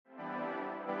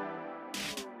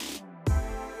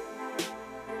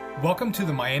Welcome to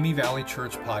the Miami Valley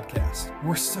Church podcast.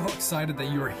 We're so excited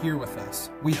that you are here with us.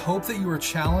 We hope that you are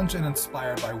challenged and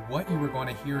inspired by what you are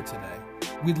going to hear today.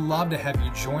 We'd love to have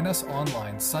you join us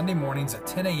online Sunday mornings at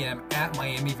 10 a.m. at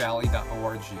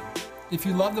miamivalley.org. If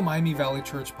you love the Miami Valley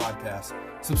Church podcast,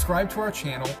 subscribe to our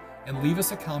channel and leave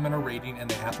us a comment or rating in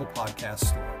the Apple Podcast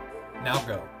Store. Now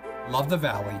go. Love the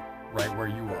Valley right where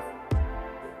you are.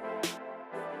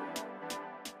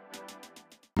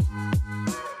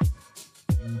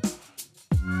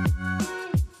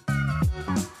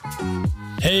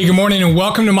 Hey, good morning and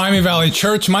welcome to Miami Valley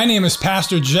Church. My name is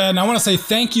Pastor Jed, and I want to say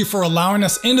thank you for allowing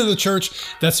us into the church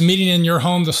that's meeting in your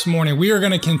home this morning. We are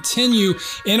going to continue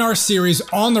in our series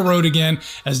On the Road Again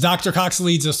as Dr. Cox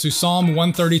leads us through Psalm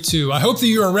 132. I hope that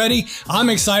you are ready. I'm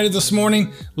excited this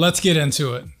morning. Let's get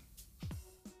into it.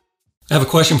 I have a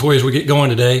question for you as we get going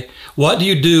today. What do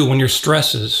you do when your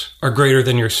stresses are greater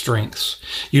than your strengths?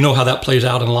 You know how that plays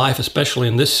out in life, especially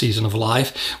in this season of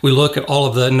life. We look at all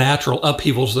of the natural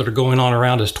upheavals that are going on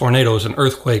around us, tornadoes and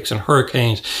earthquakes and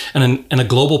hurricanes, and a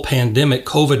global pandemic,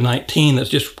 COVID-19, that's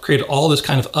just created all this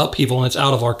kind of upheaval, and it's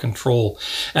out of our control.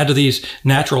 Add to these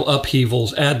natural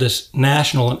upheavals, add this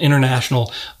national and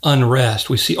international unrest.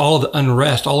 We see all of the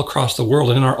unrest all across the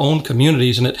world and in our own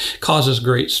communities, and it causes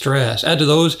great stress. Add to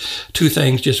those two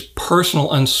things, just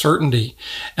personal uncertainty,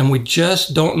 and we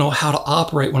just don't know how to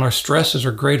operate when our stresses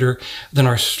are greater than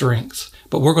our strengths.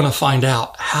 But we're going to find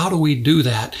out, how do we do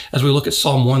that as we look at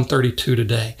Psalm 132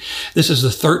 today. This is the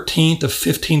 13th of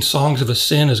 15 songs of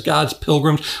ascent as God's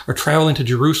pilgrims are traveling to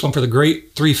Jerusalem for the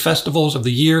great three festivals of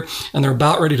the year, and they're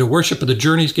about ready to worship, but the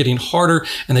journey's getting harder,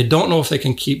 and they don't know if they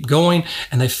can keep going,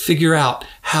 and they figure out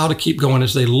how to keep going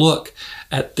as they look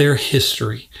at their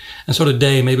history. And so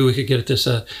today, maybe we could get at this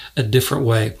a different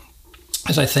way.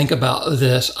 As I think about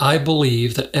this, I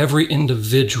believe that every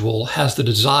individual has the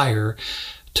desire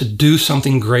to do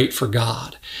something great for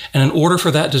God. And in order for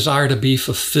that desire to be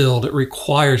fulfilled, it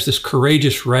requires this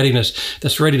courageous readiness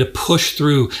that's ready to push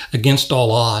through against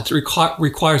all odds. It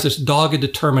requires this dogged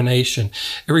determination.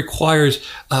 It requires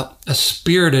a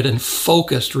spirited and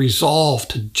focused resolve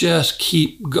to just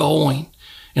keep going.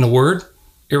 In a word,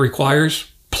 it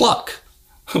requires pluck.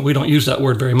 We don't use that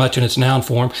word very much in its noun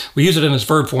form. We use it in its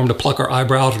verb form to pluck our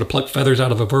eyebrows or to pluck feathers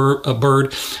out of a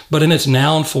bird. But in its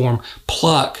noun form,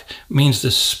 pluck means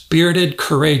this spirited,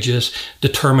 courageous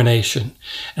determination.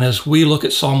 And as we look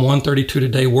at Psalm 132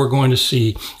 today, we're going to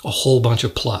see a whole bunch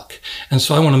of pluck. And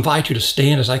so I want to invite you to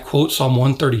stand as I quote Psalm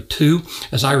 132.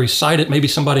 As I recite it, maybe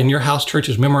somebody in your house church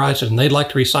has memorized it and they'd like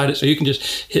to recite it, so you can just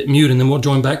hit mute and then we'll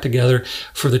join back together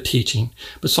for the teaching.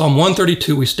 But Psalm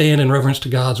 132, we stand in reverence to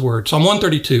God's word. Psalm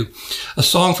 132, a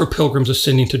song for pilgrims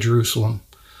ascending to Jerusalem.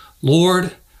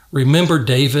 Lord, remember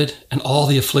David and all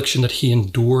the affliction that he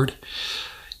endured.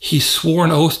 He swore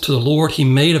an oath to the Lord. He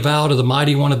made a vow to the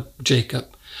mighty one of Jacob.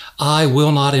 I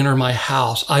will not enter my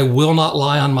house. I will not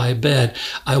lie on my bed.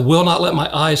 I will not let my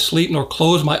eyes sleep nor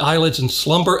close my eyelids in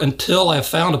slumber until I have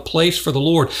found a place for the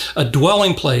Lord, a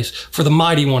dwelling place for the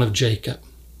mighty one of Jacob.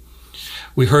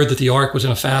 We heard that the ark was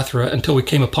in Ephathra until we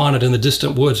came upon it in the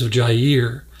distant woods of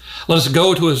Jair. Let us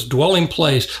go to his dwelling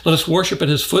place. Let us worship at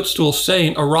his footstool,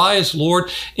 saying, Arise, Lord,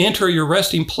 enter your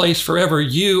resting place forever,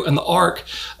 you and the ark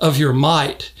of your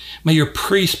might. May your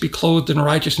priests be clothed in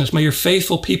righteousness. May your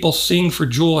faithful people sing for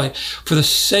joy. For the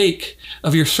sake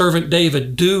of your servant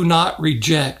David, do not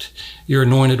reject your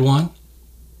anointed one.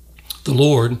 The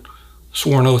Lord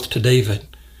swore an oath to David.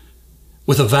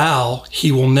 With a vow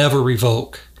he will never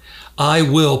revoke. I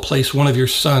will place one of your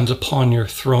sons upon your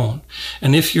throne.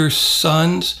 And if your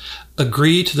sons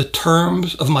agree to the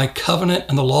terms of my covenant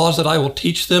and the laws that I will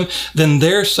teach them, then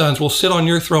their sons will sit on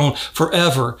your throne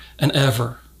forever and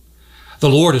ever. The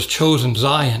Lord has chosen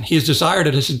Zion. He has desired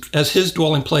it as his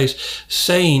dwelling place,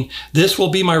 saying, This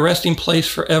will be my resting place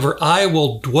forever. I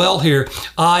will dwell here.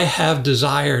 I have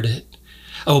desired it.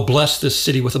 I will bless this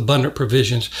city with abundant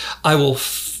provisions. I will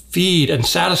feed and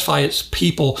satisfy its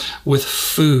people with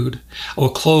food. I will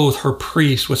clothe her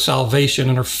priests with salvation,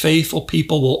 and her faithful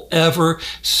people will ever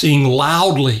sing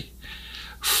loudly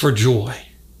for joy.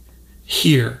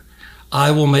 Here,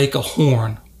 I will make a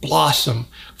horn blossom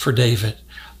for David.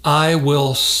 I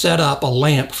will set up a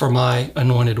lamp for my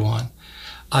anointed one.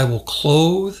 I will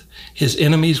clothe his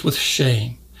enemies with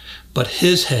shame, but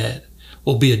his head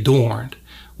will be adorned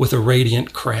with a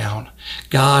radiant crown.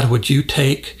 God, would you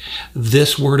take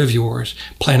this word of yours,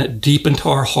 plant it deep into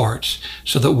our hearts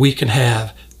so that we can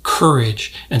have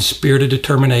courage and spirited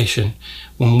determination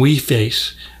when we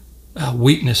face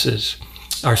weaknesses.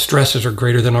 Our stresses are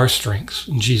greater than our strengths.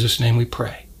 In Jesus' name we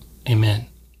pray. Amen.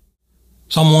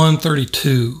 Psalm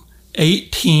 132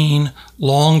 18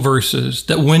 long verses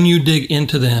that when you dig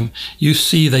into them, you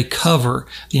see they cover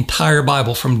the entire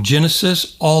Bible from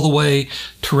Genesis all the way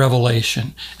to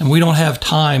Revelation. And we don't have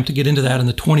time to get into that in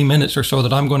the 20 minutes or so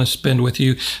that I'm going to spend with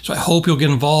you. So I hope you'll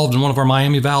get involved in one of our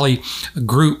Miami Valley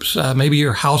groups. Maybe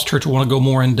your house church will want to go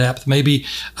more in depth. Maybe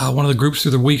one of the groups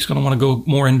through the week is going to want to go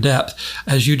more in depth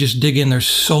as you just dig in. There's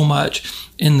so much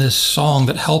in this song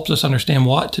that helps us understand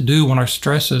what to do when our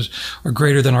stresses are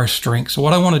greater than our strengths. So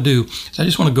what I want to do is I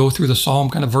just want to go through the psalm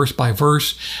kind of verse by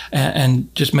verse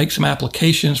and just make some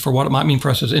applications for what it might mean for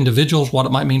us as individuals, what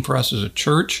it might mean for us as a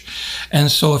church.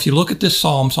 And so if you look at this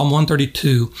psalm, Psalm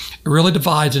 132, it really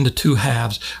divides into two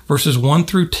halves, verses 1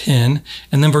 through 10,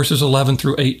 and then verses 11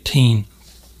 through 18.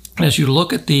 As you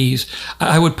look at these,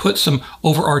 I would put some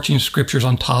overarching scriptures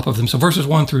on top of them. So verses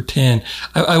 1 through 10,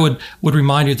 I would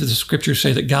remind you that the scriptures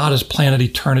say that God has planted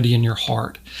eternity in your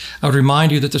heart. I would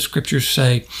remind you that the scriptures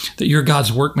say that you're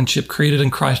God's workmanship created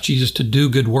in Christ Jesus to do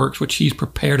good works, which he's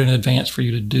prepared in advance for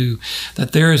you to do.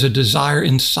 That there is a desire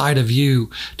inside of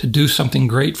you to do something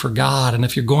great for God. And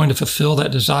if you're going to fulfill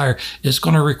that desire, it's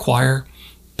going to require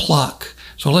pluck.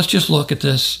 So let's just look at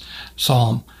this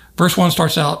psalm. Verse 1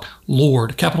 starts out,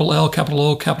 Lord, capital L, capital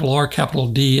O, capital R, capital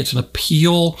D. It's an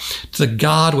appeal to the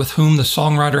God with whom the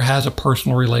songwriter has a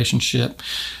personal relationship.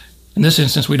 In this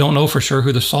instance, we don't know for sure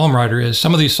who the psalm writer is.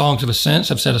 Some of these songs, of a sense,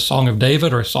 have said a song of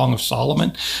David or a song of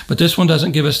Solomon, but this one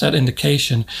doesn't give us that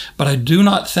indication. But I do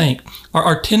not think,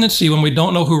 our tendency when we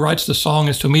don't know who writes the song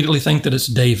is to immediately think that it's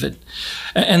David.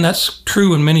 And that's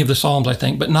true in many of the Psalms, I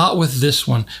think, but not with this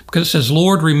one, because it says,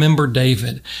 Lord, remember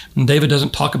David. And David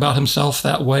doesn't talk about himself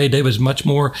that way. David's much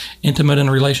more intimate in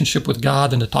a relationship with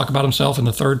God than to talk about himself in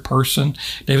the third person.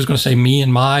 David's going to say me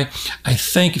and my. I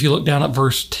think if you look down at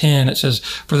verse 10, it says,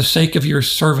 for the sake of your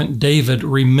servant David,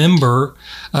 remember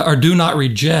or do not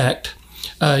reject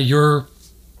your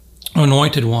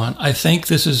anointed one. I think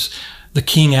this is the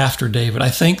king after David. I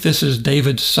think this is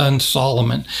David's son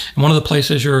Solomon. And one of the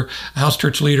places your house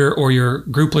church leader or your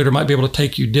group leader might be able to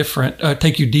take you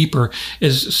deeper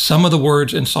is some of the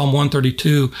words in Psalm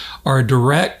 132 are a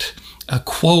direct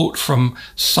quote from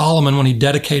Solomon when he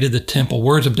dedicated the temple,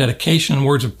 words of dedication and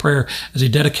words of prayer as he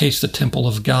dedicates the temple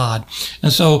of God.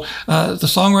 And so the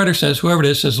songwriter says, whoever it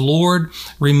is, says, Lord,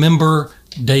 remember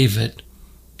David.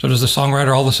 So does the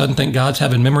songwriter all of a sudden think God's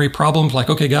having memory problems?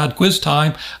 Like, okay, God, quiz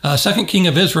time, second king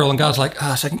of Israel. And God's like,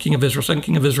 second king of Israel, second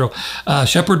king of Israel.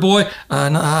 Shepherd boy,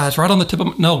 it's right on the tip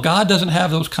of, no, God doesn't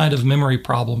have those kind of memory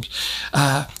problems.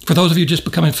 For those of you just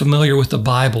becoming familiar with the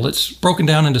Bible, it's broken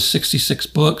down into 66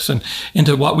 books and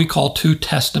into what we call two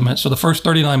testaments. So the first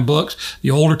 39 books,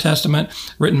 the Older Testament,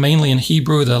 written mainly in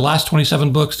Hebrew. The last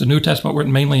 27 books, the New Testament,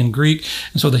 written mainly in Greek.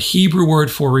 And so the Hebrew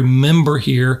word for remember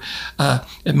here,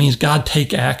 it means God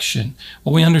take action.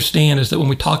 What we understand is that when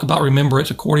we talk about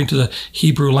remembrance, according to the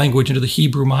Hebrew language and to the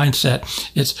Hebrew mindset,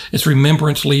 it's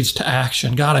remembrance leads to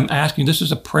action. God, I'm asking, this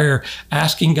is a prayer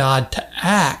asking God to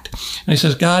act. And he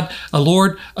says, God,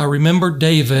 Lord, remember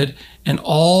David and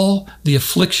all the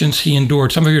afflictions he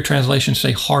endured. Some of your translations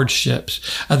say hardships.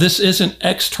 This isn't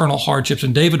external hardships,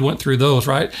 and David went through those,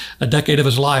 right? A decade of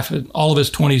his life, all of his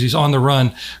 20s, he's on the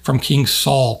run from King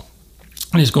Saul.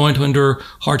 And he's going to endure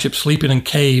hardship, sleeping in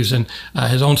caves, and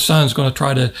his own son's going to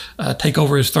try to take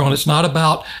over his throne. It's not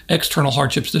about external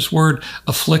hardships. This word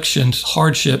afflictions,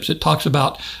 hardships, it talks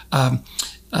about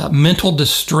mental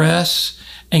distress,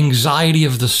 anxiety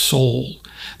of the soul.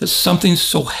 That something's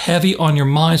so heavy on your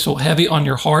mind, so heavy on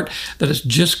your heart, that it's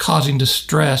just causing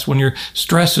distress when your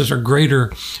stresses are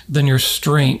greater than your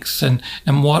strengths. And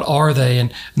what are they?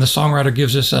 And the songwriter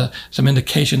gives us some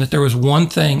indication that there was one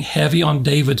thing heavy on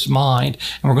David's mind,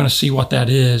 and we're going to see what that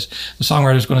is. The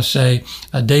songwriter is going to say,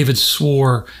 David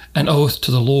swore an oath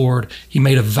to the Lord. He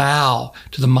made a vow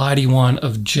to the mighty one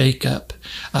of Jacob.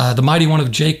 The mighty one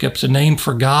of Jacob's a name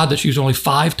for God that's used only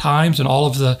 5 times in all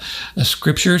of the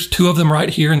scriptures, 2 of them right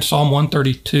here in Psalm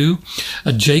 132.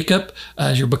 Jacob,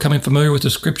 as you're becoming familiar with the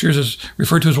scriptures, is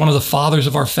referred to as one of the fathers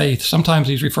of our faith. Sometimes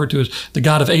he's referred to as the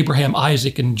God of Abraham,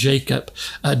 Isaac, and Jacob.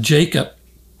 Jacob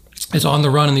is on the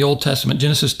run in the Old Testament,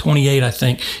 Genesis 28, I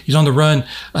think. He's on the run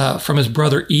from his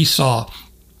brother Esau.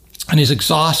 And he's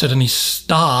exhausted, and he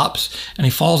stops, and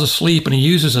he falls asleep, and he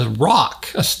uses a rock,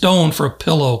 a stone, for a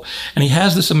pillow. And he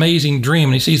has this amazing dream,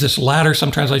 and he sees this ladder.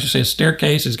 Some translations say a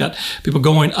staircase. He's got people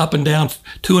going up and down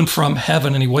to and from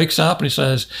heaven. And he wakes up, and he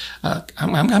says,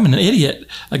 I'm an idiot.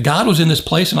 God was in this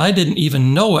place, and I didn't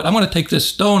even know it. I'm going to take this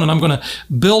stone, and I'm going to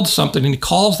build something. And he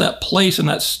calls that place and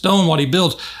that stone, what he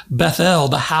builds, Bethel,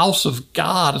 the house of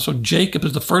God. And so Jacob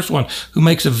is the first one who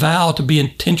makes a vow to be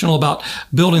intentional about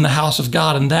building the house of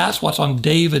God. And that's that's what's on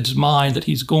David's mind, that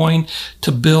he's going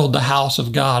to build the house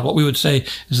of God. What we would say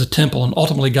is the temple. And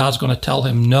ultimately, God's going to tell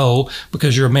him no,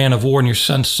 because you're a man of war and your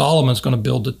son Solomon's going to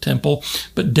build the temple.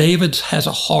 But David has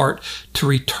a heart to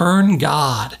return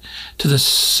God to the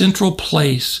central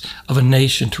place of a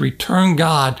nation, to return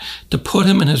God, to put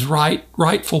him in his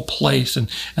rightful place. And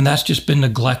that's just been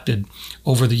neglected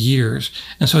over the years.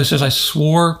 And so he says, he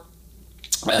swore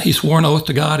an oath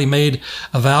to God. He made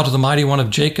a vow to the Mighty One of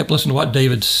Jacob. Listen to what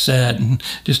David said, and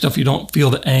just if you don't feel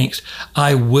the angst,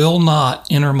 I will not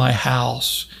enter my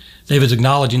house. David's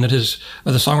acknowledging that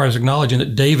the songwriter's acknowledging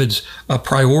that David's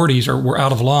priorities were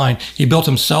out of line. He built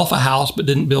himself a house, but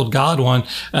didn't build God one.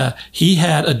 He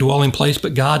had a dwelling place,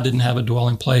 but God didn't have a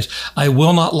dwelling place. I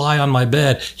will not lie on my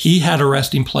bed. He had a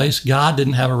resting place. God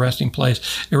didn't have a resting place.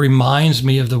 It reminds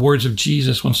me of the words of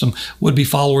Jesus when some would-be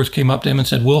followers came up to him and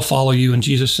said, we'll follow you. And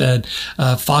Jesus said,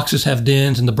 foxes have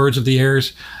dens and the birds of the air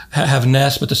have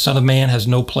nests, but the Son of Man has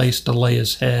no place to lay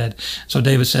his head. So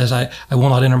David says, I will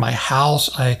not enter my house.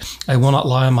 I will not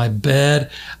lie on my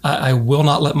bed. I will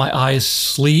not let my eyes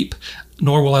sleep,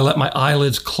 nor will I let my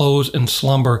eyelids close in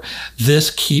slumber.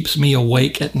 This keeps me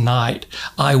awake at night.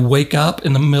 I wake up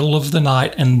in the middle of the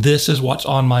night, and this is what's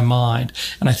on my mind.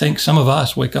 And I think some of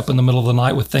us wake up in the middle of the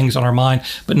night with things on our mind,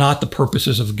 but not the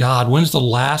purposes of God. When's the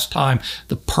last time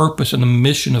the purpose and the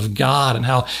mission of God and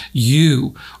how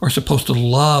you are supposed to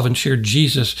love and share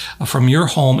Jesus from your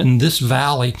home in this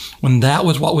valley, when that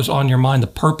was what was on your mind, the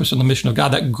purpose and the mission of God,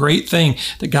 that great thing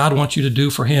that God wants you to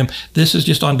do for him? This is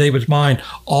just on David's mind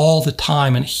all the time.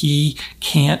 And he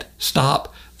can't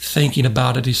stop thinking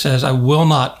about it. He says, I will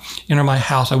not enter my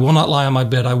house. I will not lie on my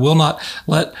bed. I will not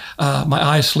let my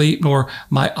eyes sleep, nor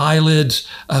my eyelids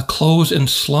close in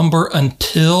slumber,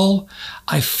 until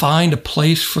I find a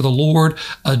place for the Lord,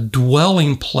 a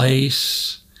dwelling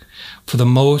place for the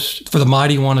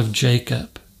Mighty One of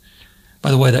Jacob.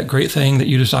 By the way, that great thing that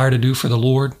you desire to do for the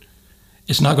Lord,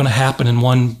 it's not going to happen in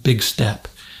one big step.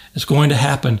 It's going to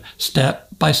happen step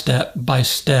by step by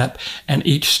step. And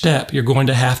each step, you're going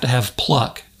to have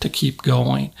pluck to keep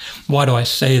going. Why do I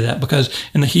say that? Because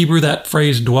in the Hebrew, that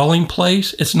phrase dwelling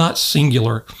place, it's not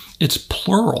singular, it's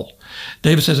plural.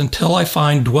 David says, until I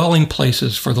find dwelling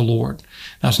places for the Lord.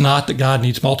 Now, it's not that God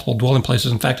needs multiple dwelling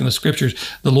places. In fact, in the scriptures,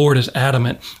 the Lord is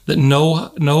adamant that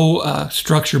no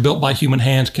structure built by human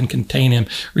hands can contain him.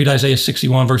 Read Isaiah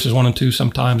 61 verses 1 and 2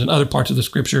 sometimes, and other parts of the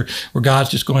scripture where God's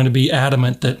just going to be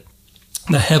adamant that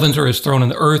the heavens are his throne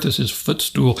and the earth is his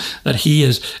footstool, that he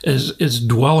is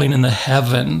dwelling in the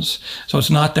heavens. So it's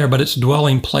not there, but it's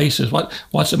dwelling places.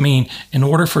 What's it mean? In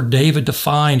order for David to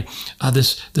find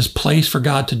this place for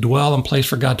God to dwell and place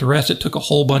for God to rest, it took a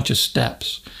whole bunch of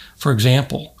steps. For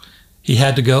example, he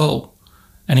had to go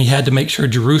and he had to make sure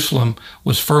Jerusalem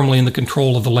was firmly in the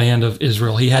control of the land of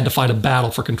Israel. He had to fight a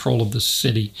battle for control of the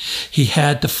city. He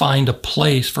had to find a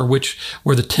place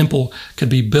where the temple could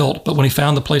be built. But when he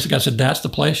found the place, God said, that's the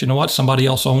place. You know what? Somebody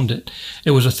else owned it.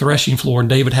 It was a threshing floor, and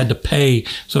David had to pay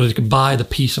so that he could buy the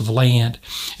piece of land.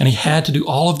 And he had to do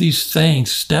all of these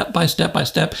things step by step by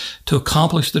step to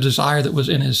accomplish the desire that was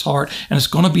in his heart. And it's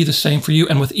going to be the same for you.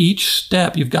 And with each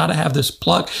step, you've got to have this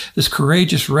pluck, this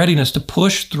courageous readiness to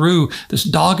push through,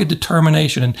 this dogged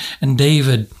determination, and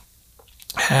David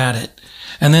had it.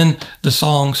 And then the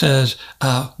song says,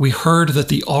 we heard that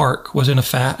the ark was in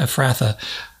Ephrathah.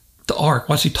 The ark,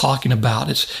 what's he talking about?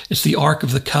 It's the Ark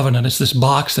of the Covenant. It's this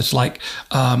box that's like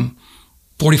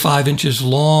 45 inches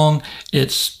long.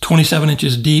 It's 27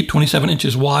 inches deep, 27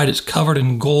 inches wide. It's covered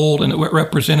in gold, and it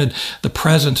represented the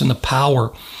presence and the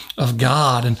power of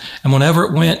God. And whenever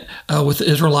it went with the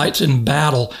Israelites in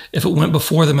battle, if it went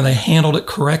before them and they handled it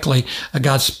correctly,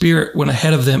 God's Spirit went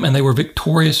ahead of them and they were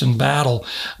victorious in battle.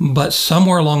 But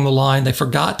somewhere along the line, they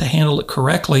forgot to handle it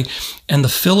correctly. And the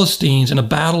Philistines, in a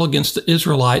battle against the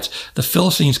Israelites, the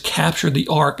Philistines captured the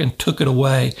ark and took it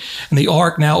away. And the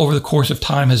ark now, over the course of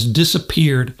time, has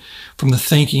disappeared from the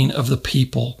thinking of the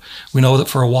people. We know that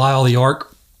for a while, the ark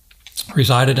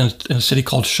resided in a city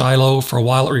called Shiloh. For a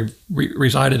while, it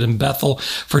resided in Bethel.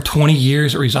 For 20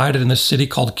 years, it resided in this city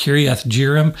called Kiriath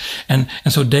Jearim. And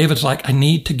so David's like, I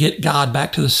need to get God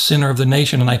back to the center of the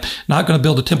nation, and I'm not going to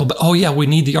build a temple, but oh yeah, we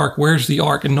need the ark. Where's the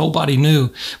ark? And nobody knew.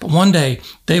 But one day,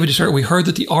 David just heard, we heard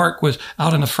that the ark was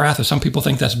out in Ephrathah. Some people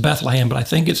think that's Bethlehem, but I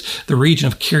think it's the region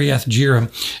of Kiriath Jearim,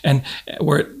 and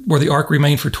where the ark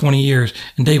remained for 20 years.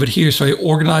 And David hears, so he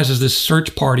organizes this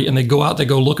search party, and they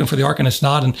go looking for the ark, and it's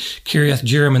not in Kiriath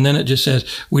Jearim. And then it just says,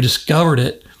 we discovered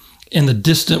it in the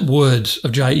distant woods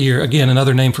of Jair. Again,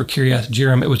 another name for Kiriath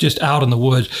Jearim. It was just out in the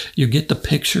woods. You get the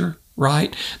picture,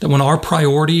 right? That when our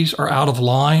priorities are out of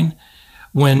line,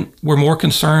 when we're more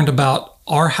concerned about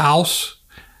our house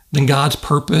than God's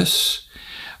purpose,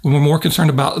 when we're more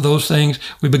concerned about those things,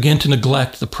 we begin to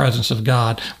neglect the presence of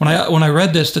God. When I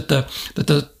read this, that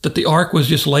the ark was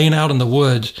just laying out in the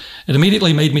woods, it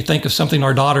immediately made me think of something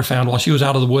our daughter found while she was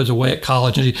out of the woods away at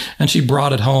college, and she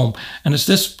brought it home. And it's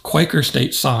this Quaker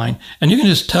State sign. And you can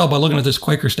just tell by looking at this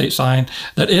Quaker State sign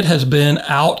that it has been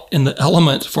out in the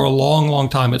elements for a long, long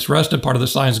time. It's rusted. Part of the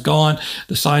sign's gone.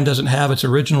 The sign doesn't have its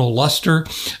original luster.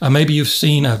 Maybe you've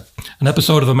seen an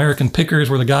episode of American Pickers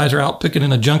where the guys are out picking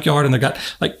in a junkyard and they've got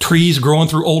like trees growing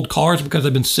through old cars because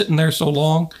they've been sitting there so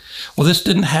long. Well, this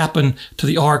didn't happen to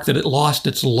the ark, that it lost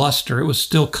its luster. It was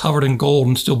still covered in gold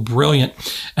and still brilliant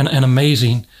and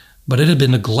amazing, but it had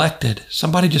been neglected.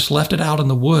 Somebody just left it out in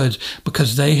the woods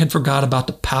because they had forgot about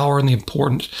the power and the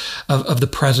importance of the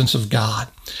presence of God.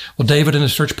 Well, David and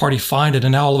his search party find it,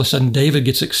 and now all of a sudden David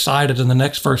gets excited, and the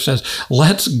next verse says,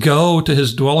 let's go to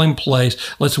his dwelling place.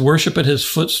 Let's worship at his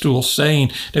footstool,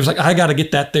 saying, David's like, I got to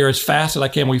get that there as fast as I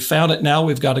can. We found it, now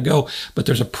we've got to go. But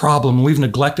there's a problem. We've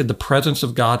neglected the presence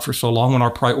of God for so long. When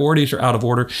our priorities are out of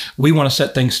order, we want to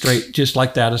set things straight just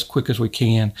like that as quick as we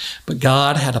can. But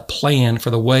God had a plan for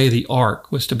the way the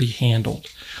ark was to be handled,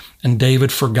 and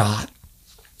David forgot.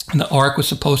 And the ark was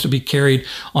supposed to be carried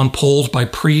on poles by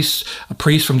priests, a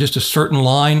priest from just a certain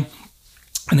line.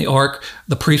 And the ark,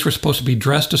 the priests were supposed to be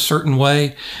dressed a certain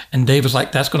way. And David's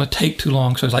like, that's going to take too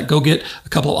long. So he's like, go get a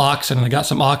couple of oxen. And they got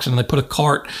some oxen, and they put a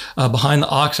cart behind the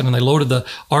oxen, and they loaded the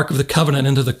Ark of the Covenant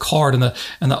into the cart. And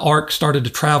the ark started to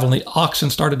travel, and the oxen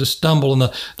started to stumble,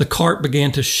 and the cart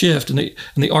began to shift, and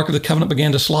the Ark of the Covenant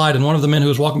began to slide. And one of the men who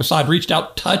was walking beside reached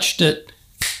out, touched it,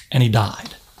 and he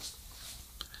died.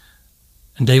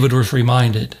 And David was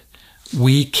reminded,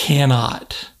 we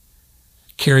cannot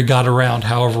carry God around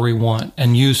however we want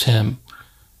and use him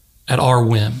at our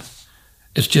whim.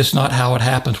 It's just not how it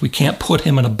happens. We can't put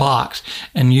him in a box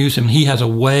and use him. He has a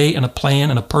way and a plan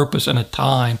and a purpose and a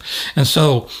time. And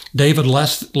so David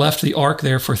left the ark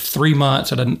there for 3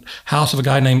 months at a house of a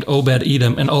guy named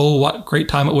Obed-Edom. And oh, what great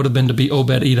time it would have been to be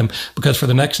Obed-Edom, because for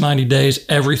the next 90 days,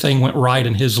 everything went right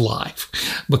in his life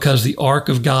because the ark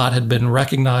of God had been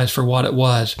recognized for what it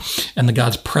was, and the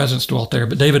God's presence dwelt there.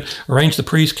 But David arranged the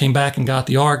priest, came back and got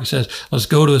the ark. He says, let's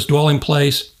go to his dwelling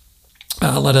place.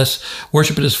 Let us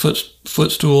worship at his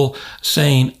footstool,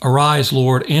 saying, arise,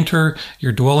 Lord, enter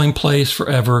your dwelling place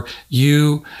forever,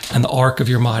 you and the ark of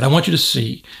your might. I want you to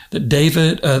see that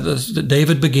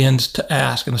David begins to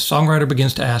ask, and the songwriter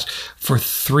begins to ask for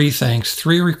 3 things,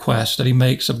 3 requests that he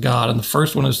makes of God. And the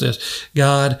first one is this: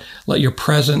 God, let your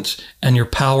presence and your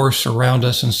power surround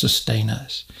us and sustain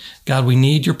us. God, we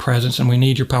need your presence and we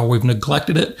need your power. We've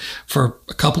neglected it for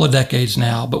a couple of decades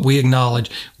now, but we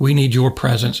acknowledge we need your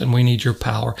presence and we need your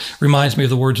power. Reminds me of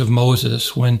the words of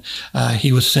Moses when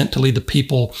he was sent to lead the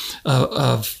people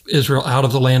of Israel out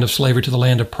of the land of slavery to the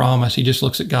land of promise. He just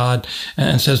looks at God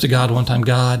and says to God one time,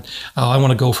 God, I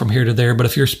want to go from here to there, but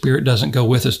if your spirit doesn't go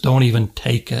with us, don't even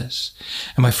take us.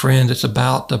 And my friend, it's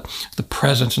about the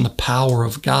presence and the power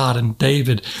of God. And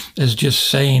David is just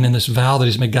saying in this vow that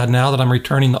he's made, God, now that I'm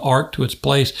returning the ark to its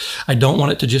place, I don't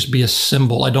want it to just be a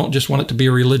symbol. I don't just want it to be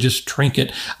a religious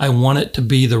trinket. I want it to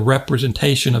be the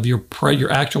representation of your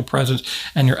actual presence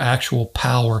and your actual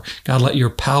power. God, let your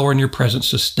power and your presence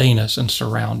sustain us and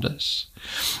surround us.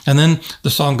 And then the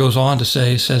song goes on to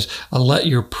say, it says, may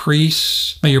your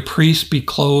priests be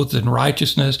clothed in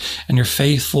righteousness, and your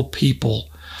faithful people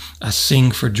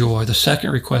sing for joy. The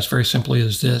second request very simply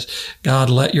is this: God,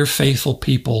 let your faithful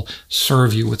people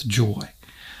serve you with joy.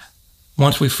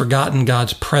 Once we've forgotten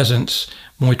God's presence,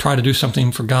 when we try to do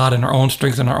something for God in our own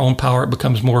strength and our own power, it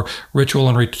becomes more ritual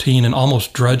and routine and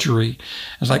almost drudgery.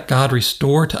 It's like, God,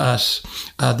 restore to us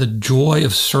the joy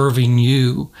of serving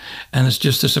you. And it's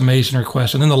just this amazing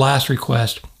request. And then the last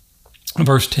request,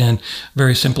 verse 10,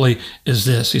 very simply is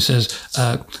this. He says,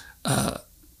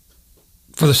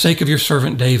 for the sake of your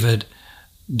servant David,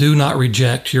 do not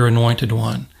reject your anointed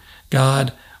one.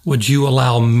 God, would you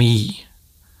allow me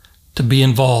to be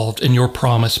involved in your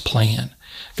promised plan?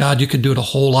 God, you could do it a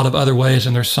whole lot of other ways,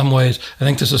 and there's some ways, I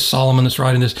think this is Solomon that's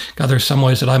writing this, God, there's some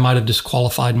ways that I might have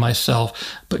disqualified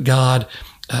myself, but God,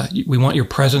 we want your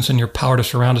presence and your power to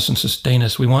surround us and sustain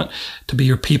us. We want to be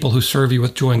your people who serve you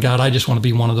with joy, and God, I just want to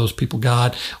be one of those people.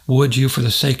 God, would you, for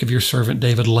the sake of your servant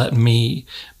David, let me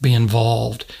be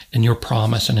involved in your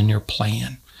promise and in your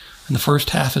plan? And the first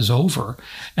half is over,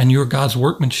 and you're God's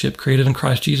workmanship, created in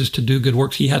Christ Jesus to do good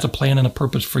works. He has a plan and a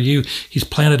purpose for you. He's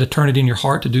planted eternity in your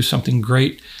heart to do something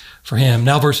great for him.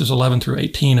 Now verses 11 through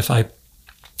 18, if I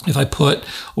put,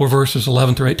 or verses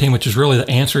 11 through 18, which is really the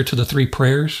answer to the 3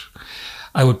 prayers,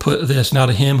 I would put this, now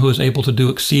to him who is able to do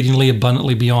exceedingly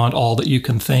abundantly beyond all that you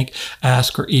can think,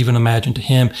 ask, or even imagine, to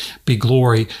him be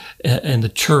glory in the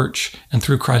church and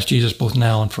through Christ Jesus, both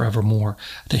now and forevermore.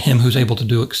 To him who's able to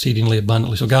do exceedingly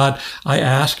abundantly. So God, I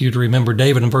ask you to remember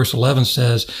David in verse 11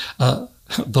 says,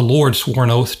 the Lord swore an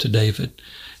oath to David.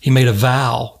 He made a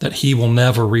vow that he will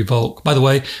never revoke. By the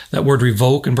way, that word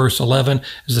revoke in verse 11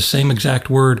 is the same exact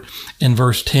word in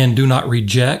verse 10. Do not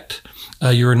reject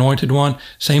your anointed one.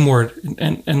 Same word.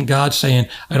 And God's saying,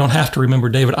 I don't have to remember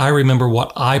David. I remember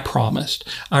what I promised.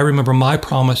 I remember my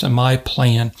promise and my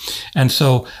plan. And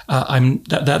so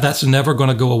that's never going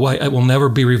to go away. It will never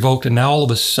be revoked. And now all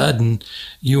of a sudden,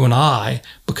 you and I,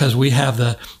 because we have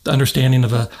the understanding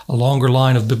of a longer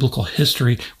line of biblical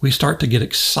history, we start to get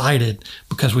excited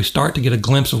because we start to get a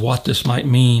glimpse of what this might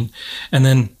mean. And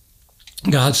then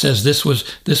God says, this was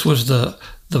the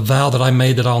vow that I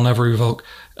made that I'll never revoke.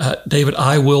 David,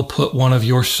 I will put one of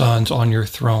your sons on your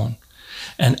throne.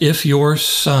 And if your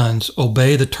sons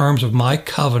obey the terms of my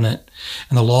covenant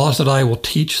and the laws that I will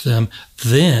teach them,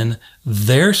 then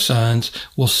their sons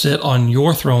will sit on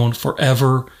your throne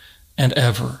forever and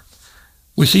ever.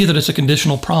 We see that it's a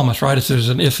conditional promise, right? There's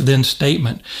an if-then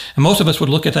statement. And most of us would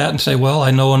look at that and say, well, I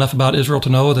know enough about Israel to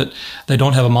know that they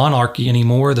don't have a monarchy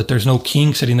anymore, that there's no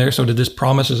king sitting there. So is this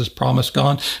promise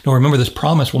gone? No, remember, this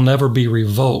promise will never be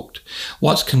revoked.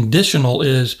 What's conditional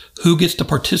is who gets to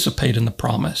participate in the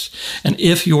promise. And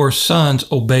if your sons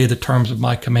obey the terms of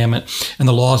my commandment and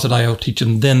the laws that I will teach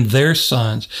them, then their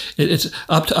sons. It's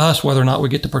up to us whether or not we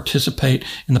get to participate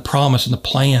in the promise and the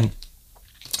plan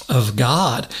of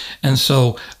God. And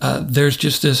so there's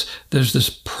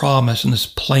this promise and this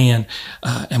plan,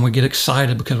 and we get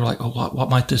excited because we're like, oh, what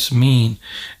might this mean?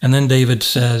 And then David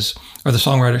says, or the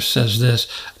songwriter says this,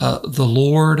 the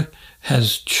Lord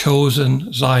has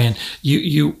chosen Zion.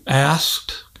 You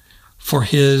asked for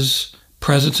his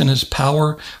presence and his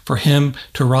power, for him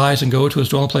to rise and go to his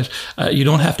dwelling place. You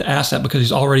don't have to ask that because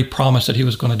he's already promised that he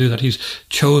was going to do that. He's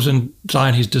chosen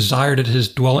Zion. He's desired it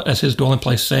as his dwelling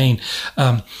place, saying,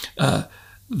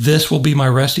 this will be my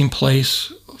resting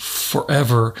place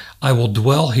forever. I will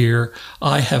dwell here.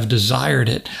 I have desired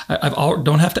it. I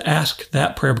don't have to ask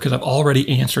that prayer because I've already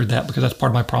answered that, because that's part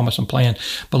of my promise and plan.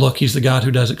 But look, he's the God who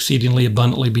does exceedingly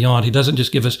abundantly beyond. He doesn't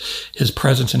just give us his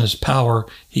presence and his power.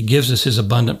 He gives us his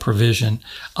abundant provision.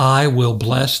 I will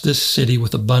bless this city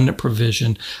with abundant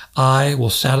provision. I will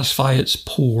satisfy its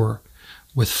poor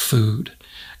with food.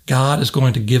 God is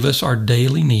going to give us our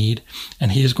daily need,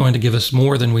 and he is going to give us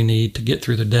more than we need to get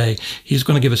through the day. He's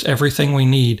going to give us everything we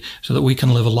need so that we can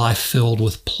live a life filled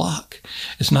with pluck.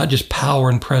 It's not just power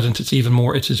and presence. It's even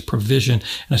more. It's his provision.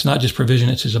 And it's not just provision.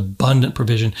 It's his abundant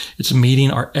provision. It's meeting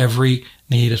our every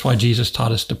need. That's why Jesus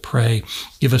taught us to pray,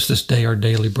 give us this day our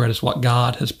daily bread. It's what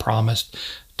God has promised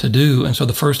to do. And so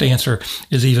the first answer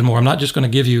is even more. I'm not just going to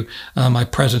give you my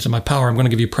presence and my power. I'm going to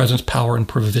give you presence, power, and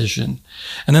provision.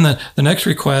 And then the next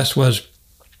request was,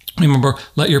 remember,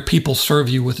 let your people serve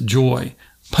you with joy.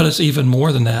 But it's even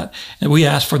more than that. And we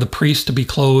ask for the priest to be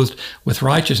clothed with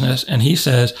righteousness. And he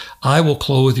says, I will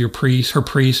clothe her priest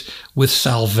with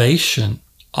salvation.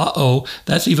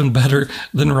 That's even better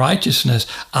than righteousness.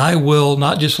 I will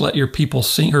not just let your people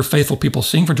sing, her faithful people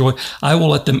sing for joy. I will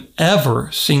let them ever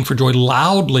sing for joy,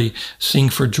 loudly sing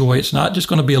for joy. It's not just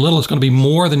going to be a little, it's going to be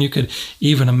more than you could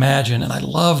even imagine. And I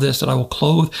love this, that I will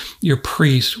clothe your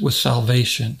priests with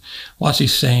salvation. What's he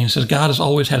saying? He says, God has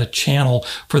always had a channel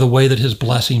for the way that his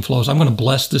blessing flows. I'm going to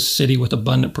bless this city with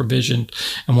abundant provision.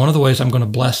 And one of the ways I'm going to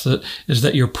bless it is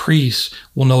that your priests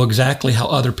will know exactly how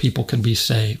other people can be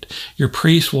saved. Your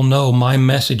priests will know my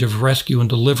message of rescue and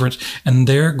deliverance, and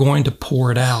they're going to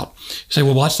pour it out. You say,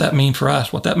 well, what's that mean for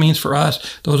us? What that means for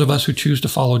us, those of us who choose to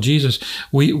follow Jesus,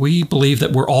 we believe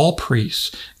that we're all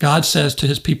priests. God says to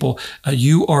his people,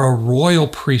 you are a royal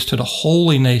priesthood, a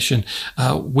holy nation.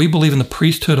 We believe in the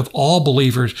priesthood of all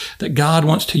believers, that God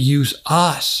wants to use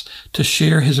us to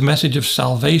share his message of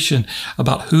salvation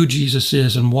about who Jesus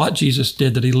is and what Jesus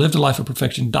did, that he lived a life of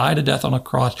perfection, died a death on a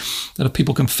cross, that if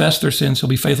people confess their sins, he'll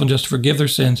be faithful and just to forgive their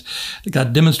sins, that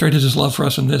God demonstrated his love for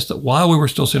us in this, that while we were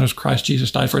still sinners, Christ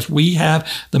Jesus died for us. We have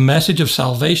the message of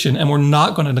salvation, and we're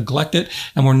not going to neglect it,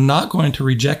 and we're not going to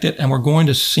reject it, and we're going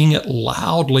to sing it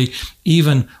loudly,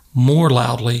 even more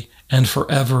loudly, and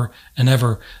forever and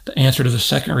ever. The answer to the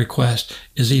second request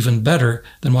is even better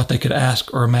than what they could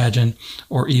ask or imagine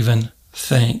or even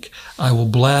think. I will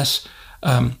bless,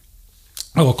 I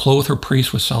will clothe her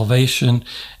priests with salvation,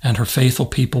 and her faithful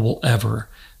people will ever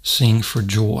sing for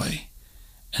joy.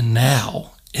 And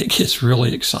now it gets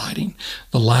really exciting.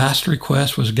 The last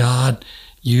request was, God,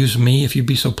 Use me, if you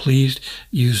be so pleased,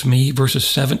 use me. Verses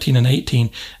 17 and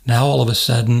 18, now all of a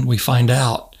sudden we find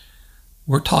out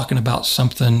we're talking about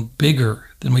something bigger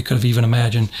than we could have even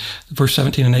imagined. Verse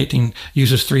 17 and 18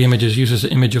 uses three images. It uses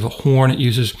the image of a horn, it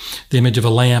uses the image of a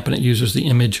lamp, and it uses the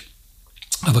image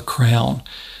of a crown.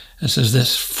 It says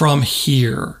this, from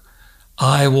here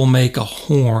I will make a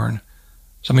horn.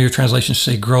 Some of your translations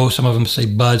say grow, some of them say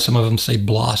bud, some of them say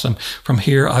blossom. From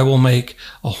here I will make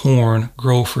a horn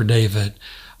grow for David.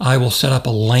 I will set up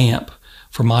a lamp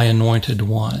for my anointed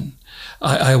one.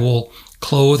 I will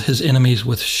clothe his enemies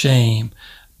with shame,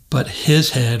 but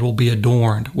his head will be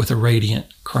adorned with a radiant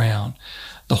crown.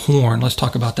 The horn, let's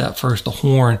talk about that first. The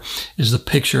horn is the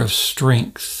picture of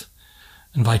strength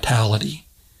and vitality.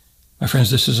 My friends,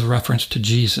 this is a reference to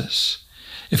Jesus.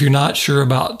 If you're not sure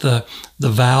about the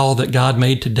vow that God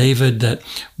made to David that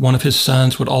one of his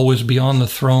sons would always be on the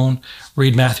throne,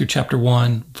 read Matthew chapter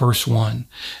 1, verse 1.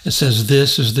 It says,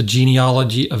 this is the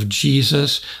genealogy of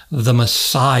Jesus, the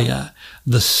Messiah,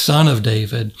 the son of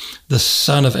David, the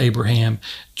son of Abraham.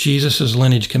 Jesus'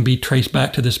 lineage can be traced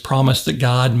back to this promise that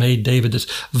God made David,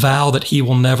 this vow that he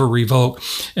will never revoke.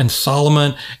 And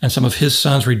Solomon and some of his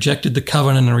sons rejected the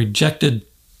covenant and rejected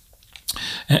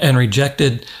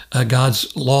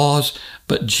God's laws,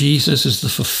 but Jesus is the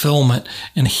fulfillment,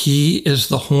 and he is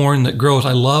the horn that grows.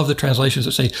 I love the translations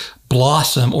that say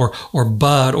blossom or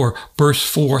bud or burst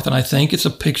forth, and I think it's a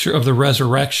picture of the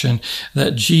resurrection,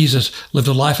 that Jesus lived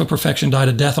a life of perfection, died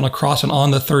a death on a cross, and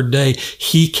on the third day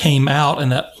he came out,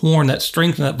 and that horn, that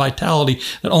strength and that vitality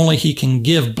that only he can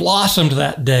give blossomed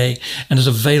that day and is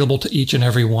available to each and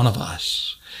every one of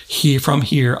us. From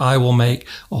here I will make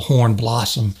a horn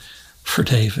blossom for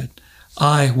David.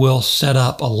 I will set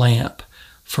up a lamp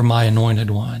for my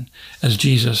anointed one. As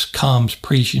Jesus comes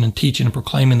preaching and teaching and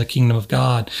proclaiming the kingdom of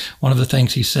God, one of the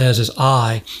things he says is,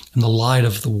 I am the light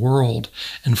of the world.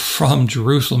 And from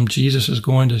Jerusalem, Jesus is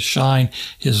going to shine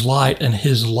his light, and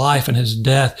his life and his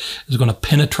death is going to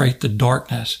penetrate the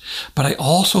darkness. But I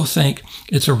also think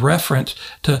it's a reference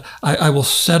to, I will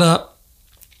set up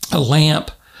a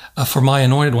lamp for my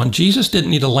anointed one. Jesus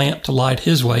didn't need a lamp to light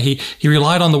his way. He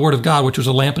relied on the word of God, which was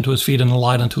a lamp unto his feet and a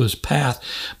light unto his path.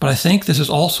 But I think this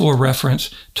is also a reference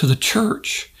to the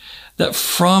church, that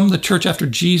from the church, after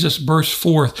Jesus bursts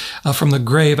forth from the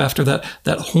grave, after that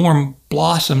horn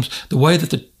blossoms, the way that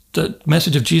the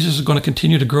message of Jesus is going to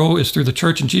continue to grow is through the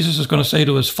church. And Jesus is going to say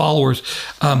to his followers,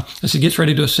 as he gets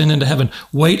ready to ascend into heaven,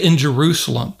 wait in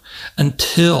Jerusalem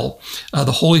until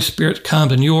the Holy Spirit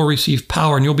comes, and you will receive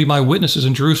power, and you'll be my witnesses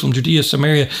in Jerusalem, Judea,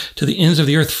 Samaria, to the ends of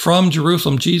the earth. From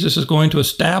Jerusalem, Jesus is going to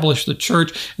establish the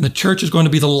church, and the church is going to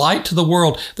be the light to the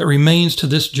world that remains to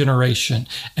this generation.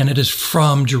 And it is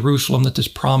from Jerusalem that this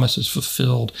promise is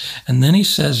fulfilled. And then he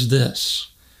says this,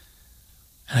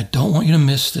 and I don't want you to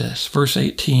miss this. Verse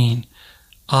 18,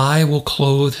 I will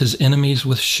clothe his enemies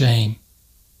with shame,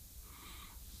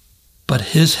 but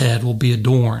his head will be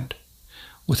adorned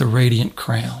with a radiant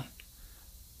crown.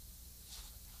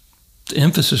 The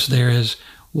emphasis there is,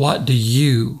 what do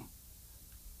you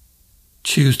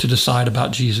choose to decide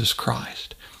about Jesus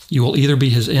Christ? You will either be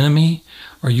his enemy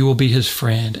or you will be his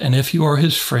friend. And if you are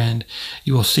his friend,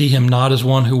 you will see him not as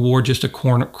one who wore just a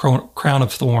crown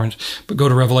of thorns, but go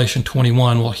to Revelation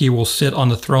 21. Well, he will sit on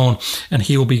the throne and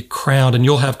he will be crowned, and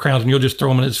you'll have crowns, and you'll just throw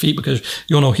them at his feet because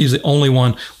you'll know he's the only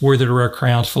one worthy to wear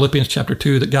crowns. Philippians chapter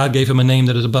 2, that God gave him a name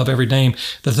that is above every name,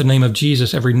 that the name of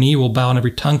Jesus, every knee will bow and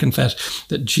every tongue confess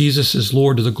that Jesus is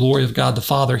Lord, to the glory of God the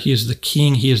Father. He is the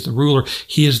King. He is the ruler.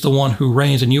 He is the one who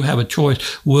reigns, and you have a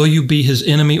choice. Will you be his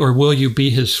enemy or will you be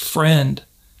his friend?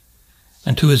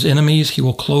 And to his enemies, he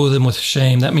will clothe them with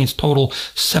shame. That means total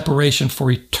separation for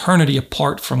eternity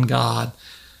apart from God.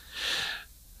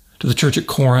 To the church at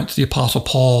Corinth, the Apostle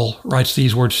Paul writes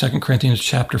these words, 2 Corinthians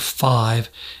chapter 5,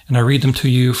 and I read them to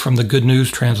you from the Good News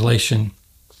translation.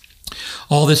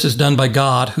 All this is done by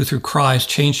God, who through Christ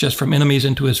changed us from enemies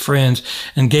into his friends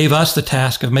and gave us the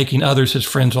task of making others his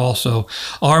friends also.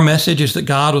 Our message is that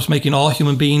God was making all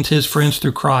human beings his friends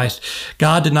through Christ.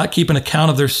 God did not keep an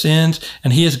account of their sins,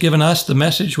 and he has given us the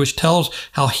message which tells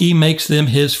how he makes them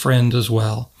his friends as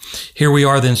well. Here we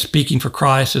are then speaking for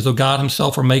Christ as though God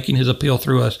himself were making his appeal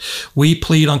through us. We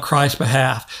plead on Christ's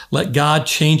behalf. Let God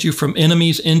change you from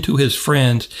enemies into his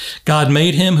friends. God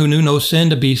made him who knew no sin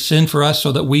to be sin for us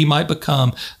so that we might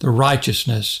become the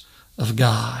righteousness of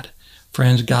God.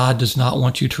 Friends, God does not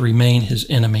want you to remain his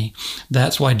enemy.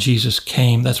 That's why Jesus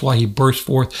came. That's why he burst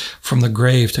forth from the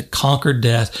grave to conquer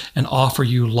death and offer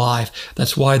you life.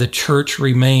 That's why the church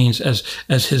remains as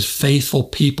his faithful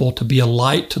people, to be a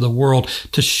light to the world,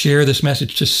 to share this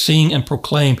message, to sing and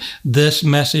proclaim this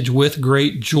message with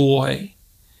great joy.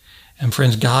 And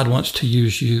friends, God wants to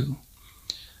use you,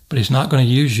 but he's not going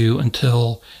to use you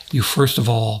until you first of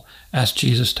all ask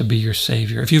Jesus to be your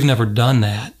Savior. If you've never done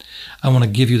that, I want to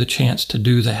give you the chance to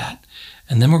do that.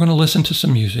 And then we're going to listen to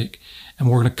some music, and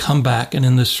we're going to come back and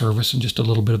end this service in just a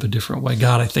little bit of a different way.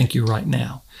 God, I thank you right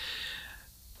now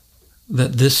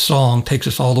that this song takes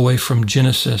us all the way from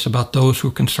Genesis about those who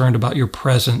are concerned about your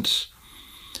presence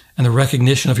and the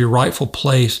recognition of your rightful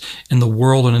place in the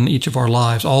world and in each of our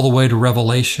lives, all the way to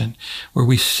Revelation, where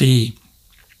we see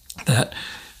that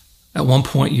at one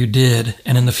point you did,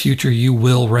 and in the future you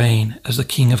will reign as the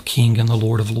King of Kings and the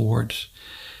Lord of Lords.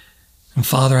 And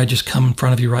Father, I just come in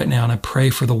front of you right now, and I pray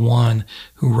for the one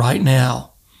who right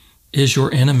now is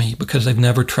your enemy because they've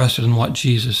never trusted in what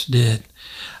Jesus did.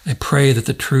 I pray that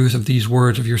the truth of these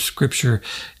words of your scripture,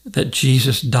 that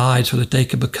Jesus died so that they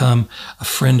could become a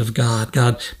friend of God.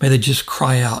 God, may they just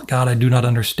cry out, God, I do not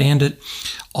understand it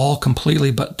all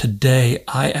completely, but today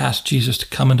I ask Jesus to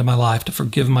come into my life, to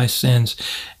forgive my sins,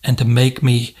 and to make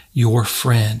me your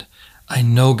friend. I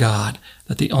know, God,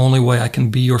 that the only way I can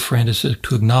be your friend is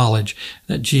to acknowledge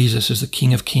that Jesus is the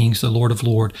King of Kings, the Lord of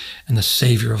Lords, and the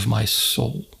Savior of my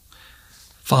soul.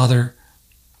 Father,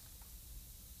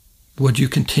 would you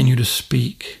continue to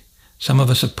speak? Some of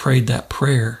us have prayed that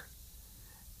prayer,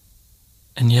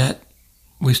 and yet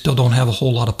we still don't have a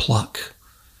whole lot of pluck.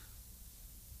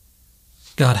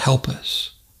 God, help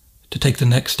us to take the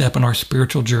next step in our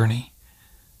spiritual journey,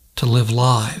 to live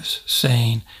lives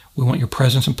saying, we want your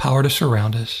presence and power to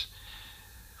surround us.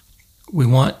 We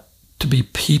want to be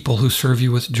people who serve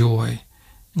you with joy.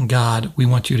 And God, we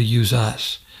want you to use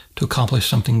us to accomplish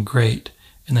something great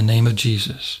in the name of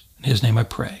Jesus. In his name I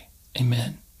pray.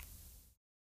 Amen.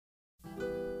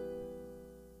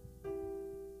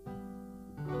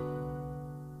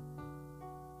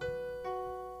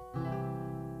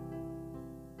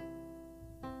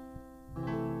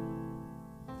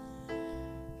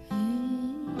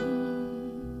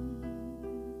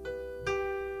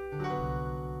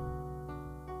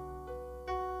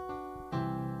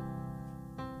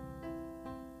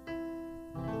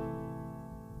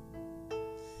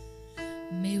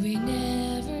 May we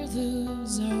never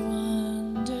lose our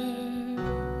wonder.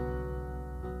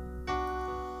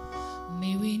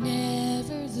 May we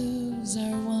never lose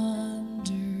our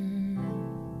wonder.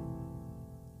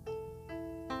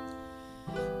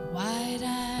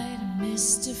 Wide-eyed and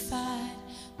mystified,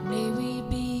 may we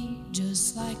be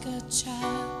just like a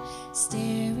child,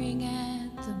 staring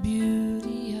at the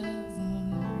beauty of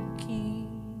our King.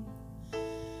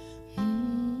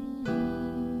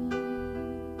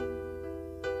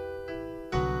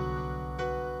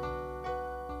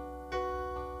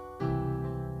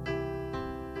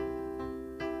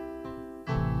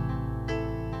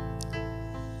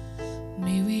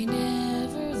 May we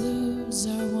never lose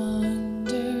our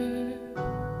wonder.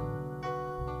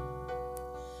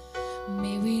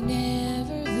 May we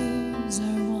never lose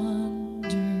our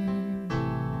wonder.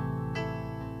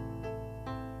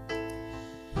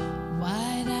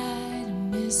 Wide-eyed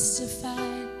and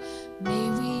mystified, may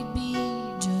we be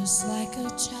just like a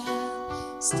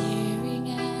child, staring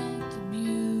at the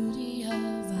beauty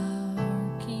of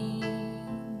our King.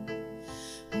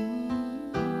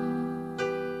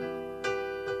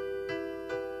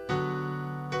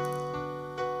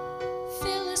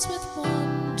 Fill us with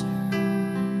wonder.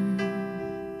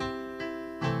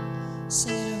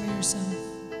 Sing it over yourself.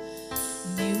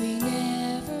 May we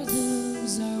never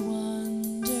lose our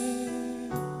wonder.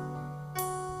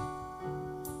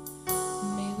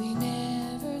 May we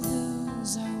never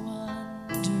lose our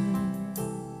wonder.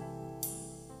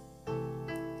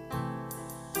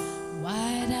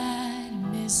 Wide-eyed and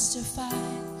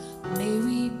mystified, may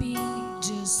we be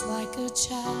just like a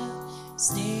child,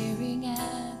 staring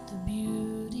at the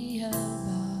beauty of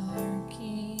our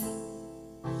King.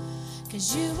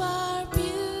 'Cause you are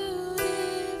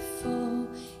beautiful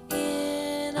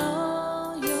in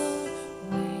all your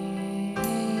ways.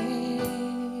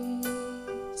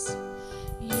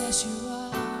 Yes, you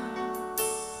are.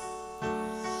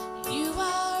 You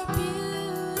are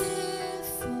beautiful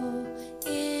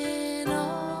in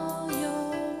all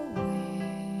your ways.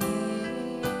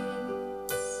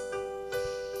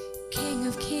 King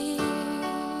of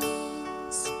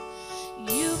Kings,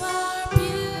 you are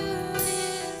beautiful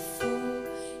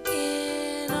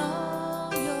in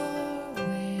all your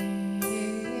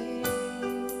ways.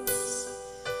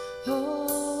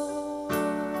 Oh,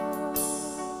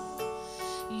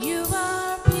 you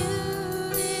are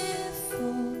beautiful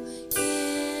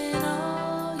in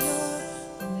all your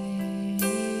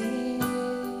ways.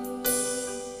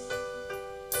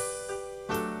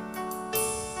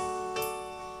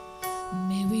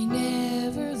 May we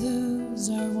never lose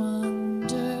lose our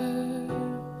wonder.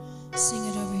 Sing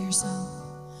it over yourself.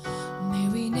 May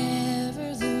we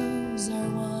never lose our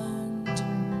wonder.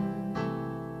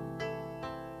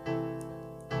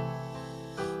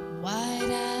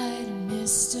 Wide-eyed and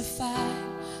mystified,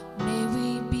 may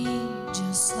we be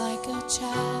just like a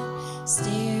child,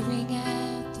 staring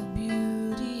at the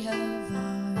beauty of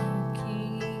our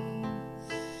King.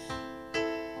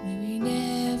 May we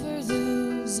never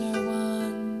lose our wonder.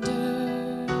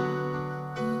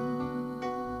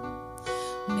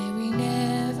 May we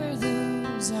never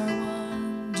lose our wonder.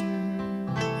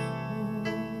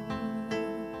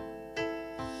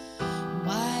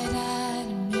 Wide-eyed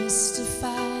and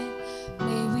mystified,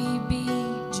 may we be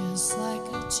just like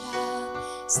a child,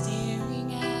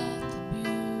 staring at the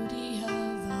beauty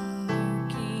of our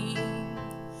King.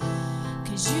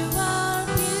 'Cause you are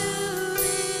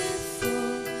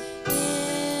beautiful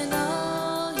in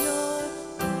all your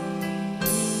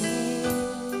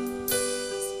ways.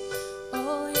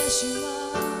 Oh, yes, you are.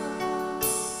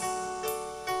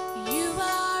 You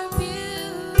are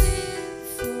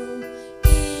beautiful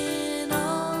in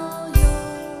all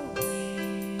your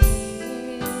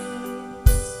ways.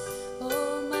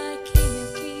 Oh, my King of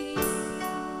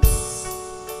Kings.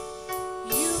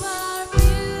 You are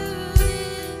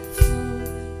beautiful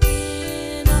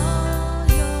in all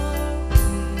your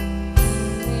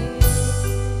ways.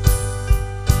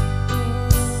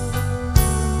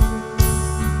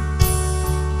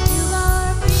 You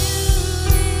are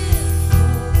beautiful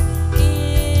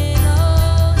in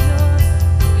all your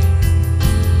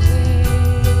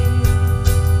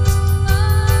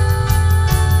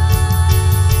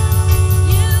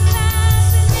You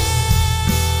fascinate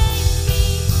me.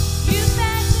 You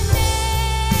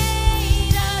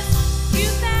fascinate us. You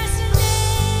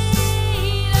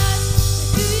fascinate us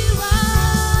with who you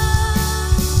are.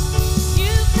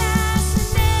 You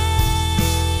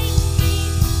fascinate me.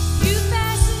 You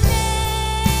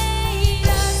fascinate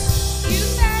us. You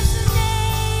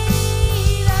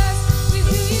fascinate us with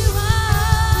who you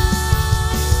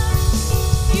are.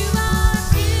 You are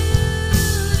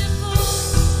beautiful.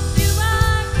 You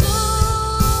are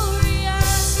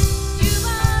glorious. You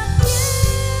are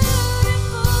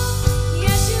beautiful.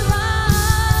 Yes, you are.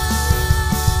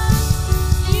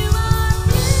 You are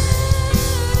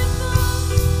beautiful.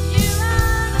 You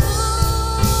are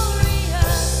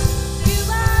glorious. You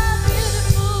are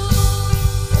beautiful.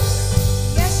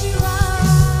 Yes, you are.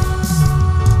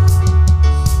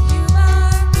 You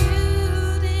are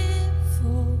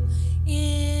beautiful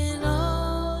in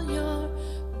all your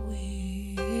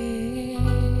ways.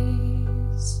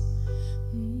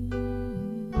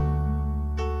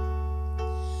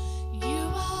 You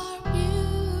are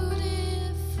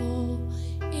beautiful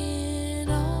in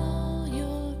all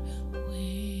your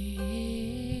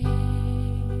ways.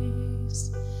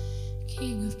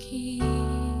 King of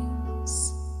Kings.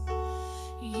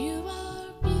 You are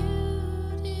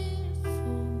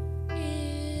beautiful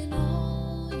in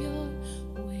all your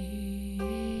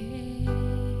ways.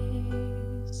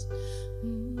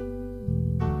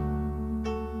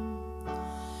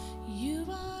 You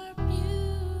are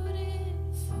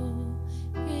beautiful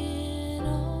in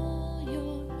all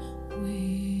your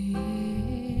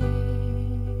ways.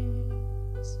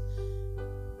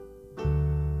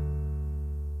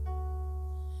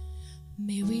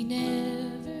 May we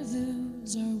never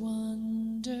lose our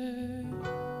wonder.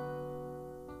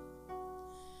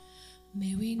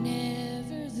 May we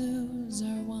never lose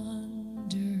our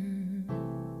wonder.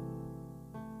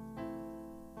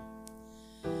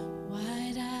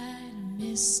 Wide-eyed and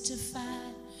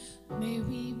mystified, may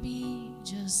we be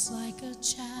just like a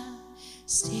child,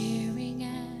 staring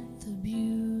at the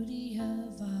beauty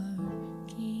of our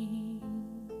King.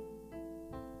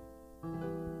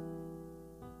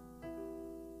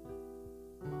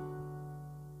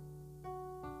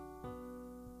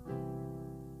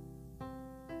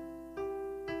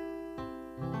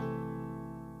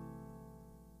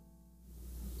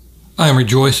 I am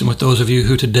rejoicing with those of you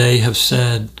who today have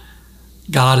said,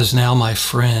 God is now my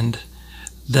friend,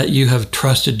 that you have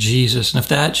trusted Jesus. And if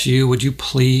that's you, would you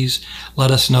please let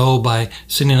us know by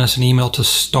sending us an email to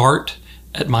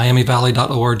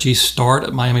start@miamivalley.org,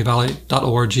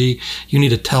 start@miamivalley.org. You need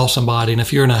to tell somebody. And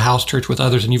if you're in a house church with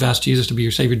others and you've asked Jesus to be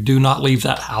your Savior, do not leave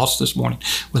that house this morning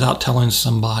without telling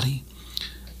somebody.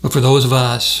 But for those of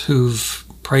us who've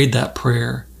prayed that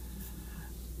prayer,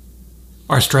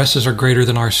 our stresses are greater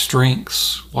than our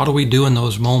strengths. What do we do in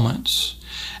those moments?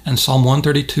 And Psalm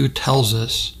 132 tells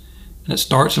us, and it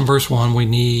starts in verse 1, we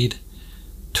need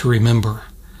to remember.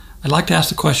 I'd like to ask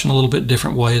the question a little bit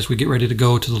different way as we get ready to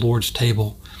go to the Lord's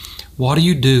table. What do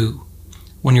you do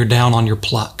when you're down on your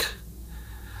pluck?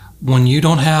 when you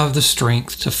don't have the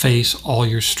strength to face all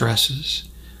your stresses,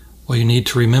 well, you need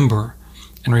to remember,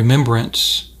 and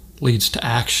remembrance leads to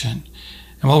action.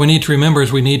 And what we need to remember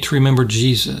is we need to remember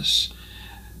Jesus.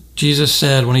 Jesus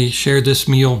said when he shared this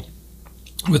meal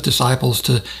with disciples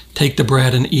to take the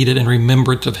bread and eat it in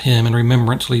remembrance of him, and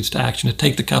remembrance leads to action. To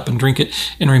take the cup and drink it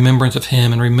in remembrance of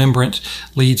him, and remembrance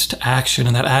leads to action.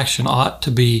 And that action ought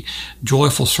to be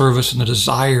joyful service and the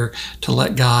desire to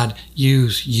let God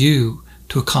use you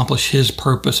to accomplish his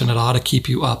purpose, and it ought to keep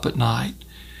you up at night.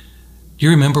 Do you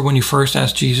remember when you first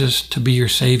asked Jesus to be your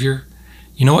Savior?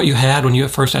 You know what you had when you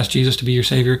first asked Jesus to be your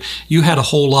Savior? You had a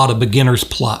whole lot of beginner's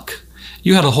pluck.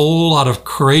 You had a whole lot of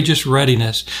courageous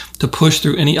readiness to push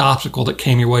through any obstacle that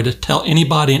came your way, to tell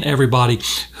anybody and everybody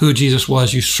who Jesus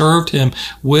was. You served him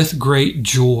with great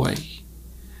joy.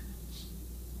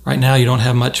 Right now, you don't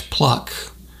have much pluck,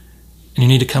 and you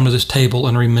need to come to this table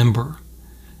and remember.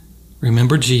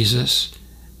 Remember Jesus,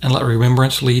 and let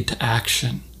remembrance lead to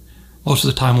action. Most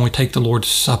of the time when we take the Lord's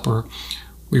Supper,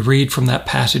 we read from that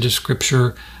passage of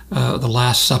Scripture, the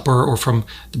Last Supper, or from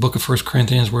the book of 1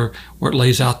 Corinthians, where it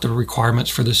lays out the requirements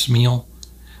for this meal.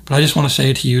 But I just want to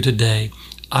say to you today,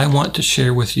 I want to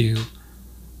share with you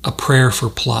a prayer for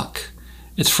pluck.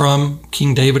 It's from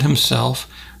King David himself,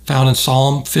 found in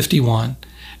Psalm 51.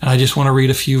 And I just want to read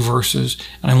a few verses,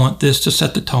 and I want this to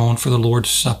set the tone for the Lord's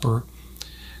Supper.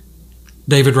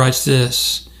 David writes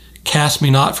this: "Cast me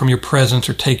not from your presence,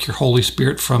 or take your Holy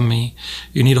Spirit from me."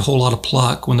 You need a whole lot of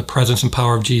pluck when the presence and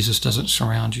power of Jesus doesn't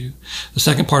surround you. The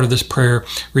second part of this prayer: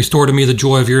 "Restore to me the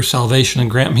joy of your salvation, and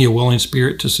grant me a willing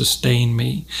spirit to sustain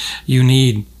me." You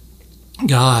need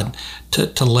God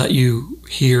to let you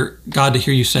hear, God to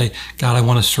hear you say, "God, I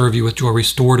want to serve you with joy.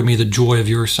 Restore to me the joy of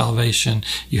your salvation."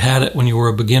 You had it when you were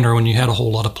a beginner, when you had a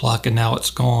whole lot of pluck, and now it's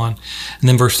gone. And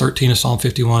then verse 13 of Psalm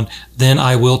 51, "Then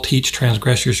I will teach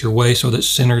transgressors your way, so that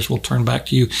sinners will turn back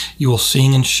to you. You will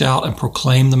sing and shout and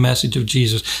proclaim the message of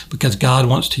Jesus," because God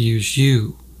wants to use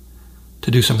you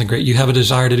to do something great. You have a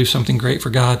desire to do something great for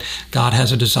God. God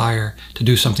has a desire to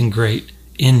do something great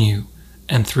in you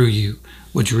and through you.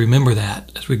 Would you remember that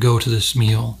as we go to this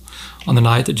meal? On the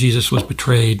night that Jesus was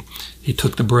betrayed, he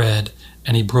took the bread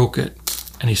and he broke it,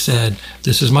 and he said,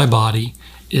 "This is my body.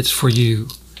 It's for you.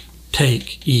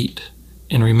 Take, eat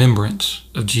in remembrance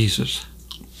of Jesus."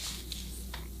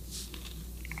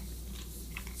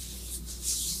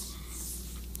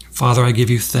 Father, I give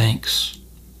you thanks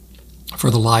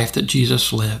for the life that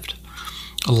Jesus lived,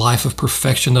 a life of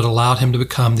perfection that allowed him to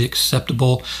become the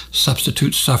acceptable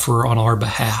substitute sufferer on our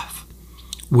behalf.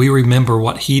 We remember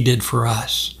what he did for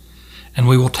us, and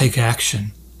we will take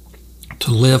action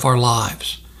to live our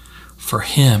lives for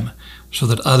him so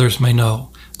that others may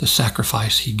know the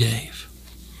sacrifice he gave.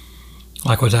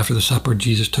 Likewise, after the supper,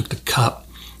 Jesus took the cup,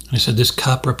 and he said, "This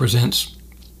cup represents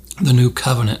the new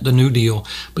covenant, the new deal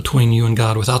between you and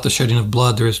God. Without the shedding of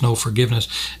blood, there is no forgiveness."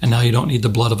 And now you don't need the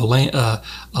blood of a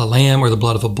lamb or the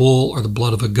blood of a bull or the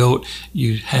blood of a goat.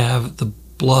 You have the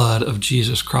blood of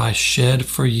Jesus Christ shed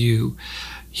for you.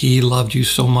 He loved you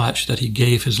so much that he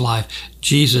gave his life.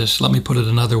 Jesus, let me put it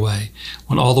another way,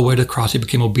 went all the way to the cross. He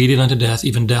became obedient unto death,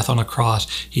 even death on a cross.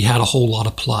 He had a whole lot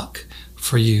of pluck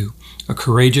for you, a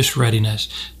courageous readiness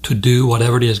to do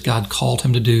whatever it is God called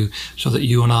him to do, so that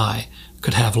you and I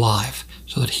could have life,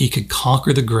 so that he could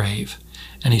conquer the grave.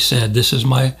 And he said, "This is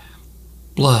my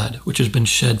blood, which has been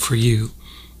shed for you.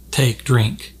 Take,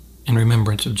 drink in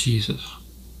remembrance of Jesus."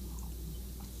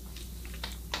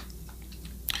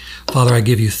 Father, I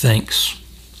give you thanks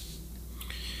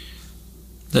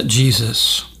that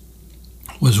Jesus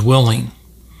was willing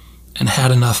and had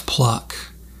enough pluck,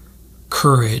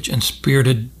 courage, and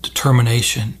spirited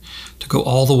determination to go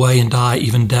all the way and die,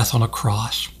 even death on a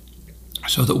cross,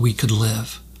 so that we could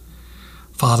live.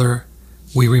 Father,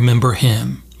 we remember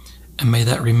him, and may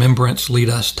that remembrance lead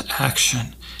us to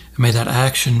action, and may that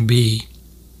action be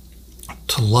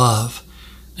to love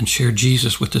and share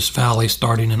Jesus with this valley,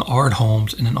 starting in our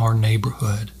homes and in our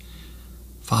neighborhood.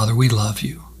 Father, we love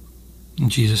you. In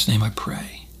Jesus' name I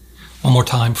pray. One more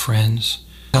time, friends.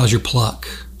 How's your pluck?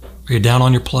 Are you down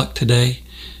on your pluck today?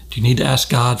 Do you need to ask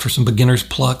God for some beginner's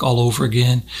pluck all over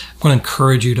again? I'm going to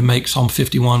encourage you to make Psalm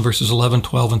 51 verses 11,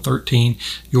 12, and 13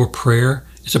 your prayer.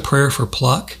 It's a prayer for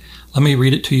pluck. Let me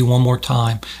read it to you one more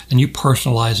time, and you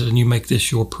personalize it and you make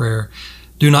this your prayer.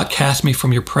 "Do not cast me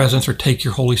from your presence, or take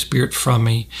your Holy Spirit from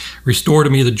me. Restore to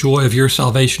me the joy of your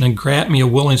salvation, and grant me a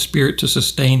willing spirit to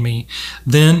sustain me.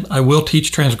 Then I will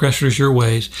teach transgressors your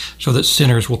ways, so that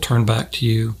sinners will turn back to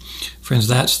you." Friends,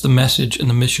 that's the message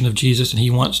and the mission of Jesus, and he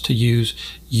wants to use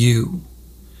you.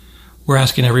 We're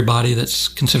asking everybody that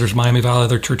considers Miami Valley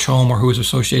their church home or who is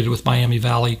associated with Miami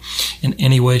Valley in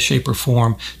any way, shape, or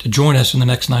form to join us in the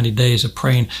next 90 days of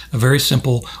praying a very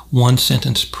simple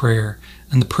one-sentence prayer.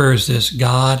 And the prayer is this: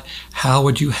 God, how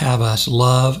would you have us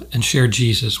love and share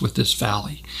Jesus with this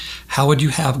valley? How would you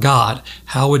have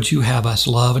us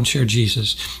love and share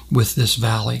Jesus with this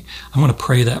valley? I'm going to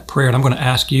pray that prayer, and I'm going to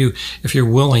ask you if you're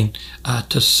willing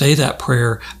to say that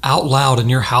prayer out loud in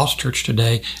your house church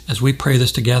today as we pray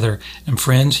this together. And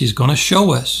friends, he's going to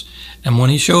show us. And when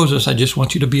he shows us, I just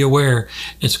want you to be aware,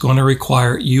 it's going to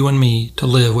require you and me to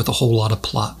live with a whole lot of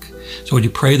pluck. So would you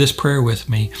pray this prayer with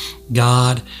me?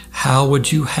 God, how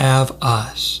would you have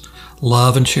us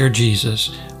love and share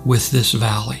Jesus with this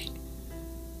valley?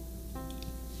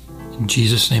 In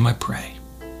Jesus' name I pray.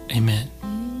 Amen.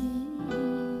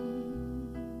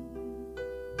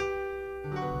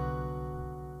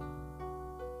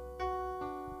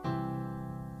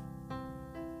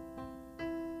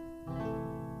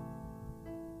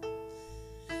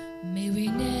 May we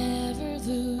never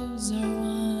lose our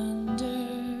wonder.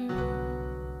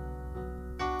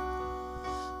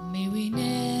 May we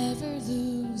never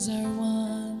lose our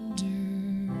wonder.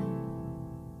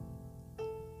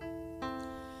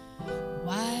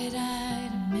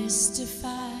 Wide-eyed and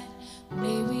mystified,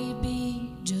 may we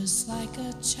be just like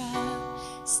a child,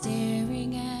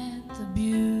 staring at the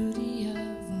beauty of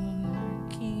our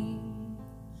King.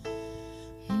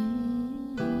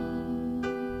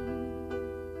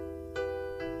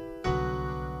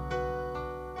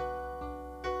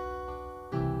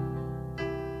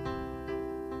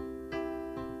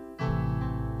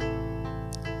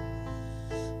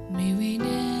 May we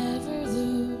never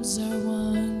lose our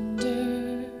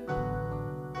wonder.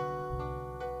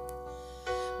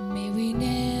 May we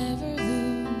never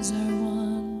lose our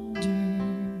wonder.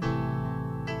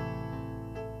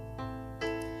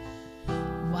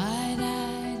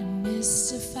 Wide-eyed and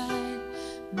mystified,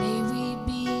 may we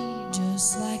be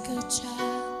just like a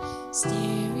child,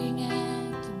 staring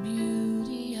at the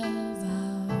beauty of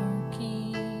our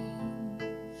King.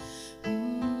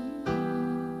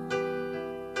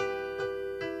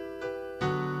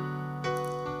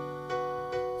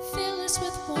 Fill us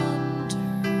with wonder.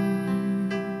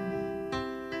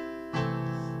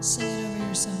 Say it over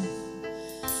yourself.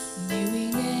 May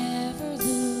we never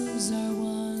lose our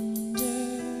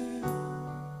wonder.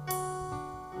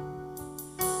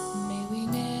 May we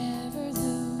never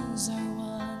lose our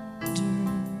wonder.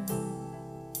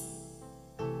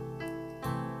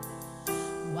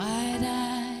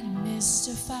 Wide-eyed and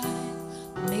mystified,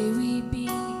 may we be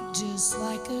just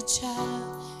like a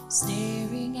child,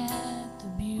 staring at the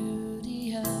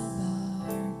beauty of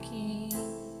our King.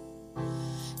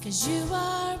 'Cause you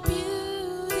are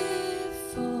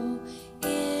beautiful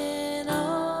in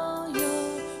all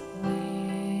your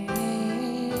ways.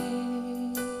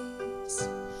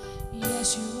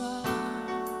 Yes, you are.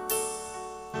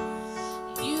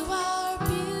 You are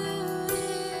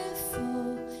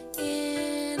beautiful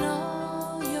in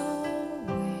all your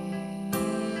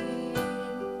ways.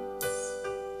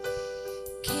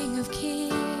 King of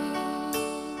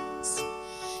kings,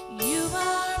 you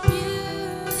are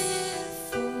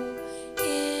beautiful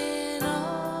in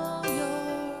all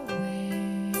your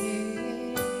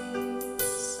ways.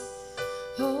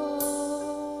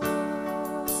 Oh,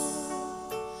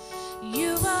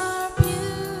 you are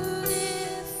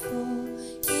beautiful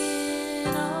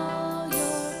in all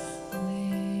your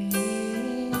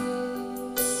ways.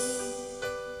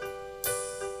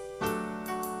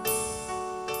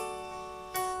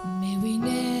 May we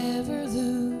never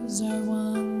lose our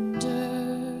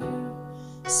wonder.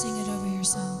 Sing it over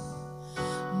yourself.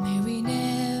 May we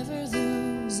never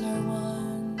lose our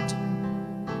wonder.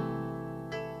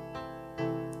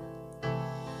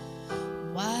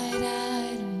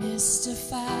 Wide-eyed and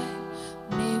mystified,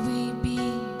 may we be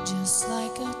just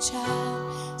like a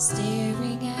child,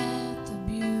 staring at the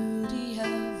beauty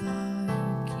of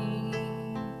our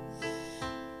King.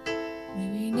 May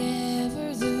we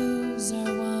never lose our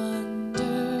wonder.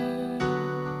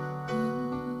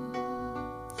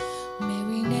 May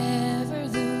we never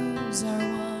lose our wonder.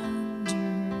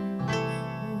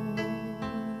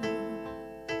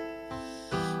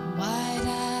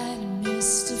 Wide-eyed and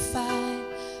mystified,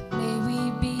 may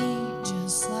we be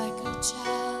just like a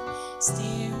child,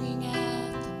 staring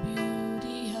at the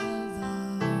beauty of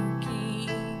our King.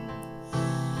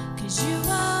 'Cause you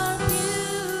are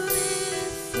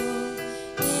beautiful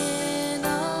in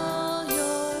all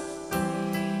your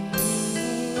ways.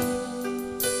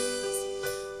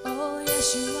 Oh,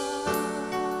 yes, you are.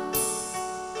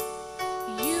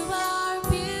 You are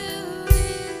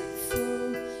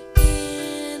beautiful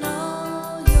in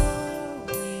all your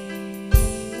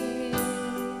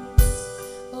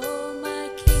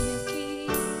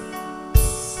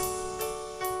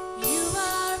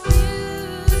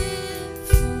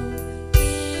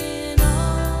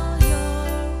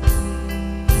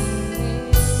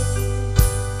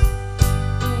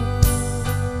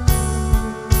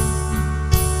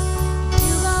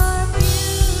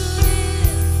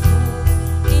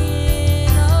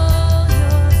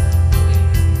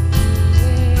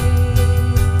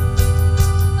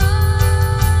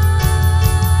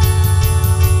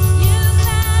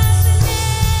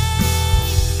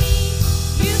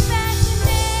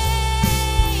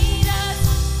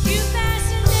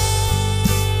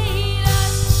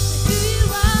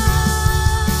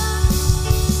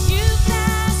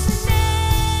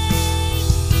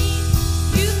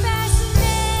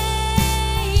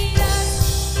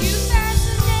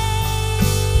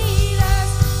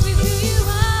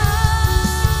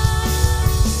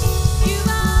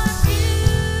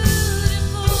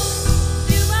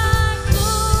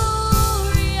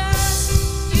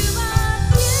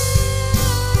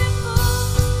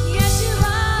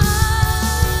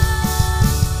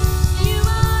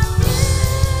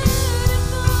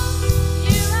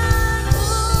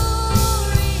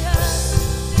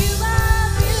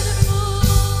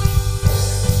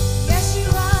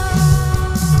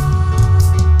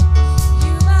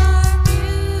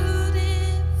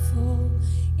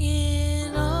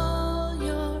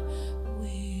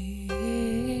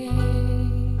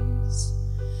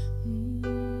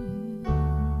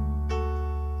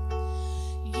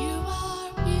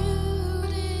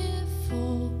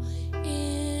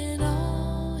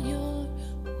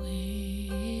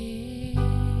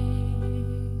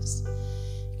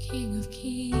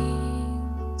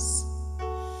kings.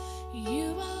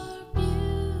 You are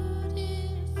beautiful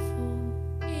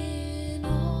in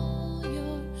all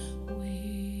your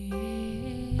ways.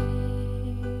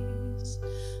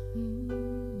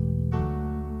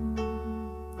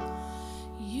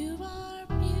 You are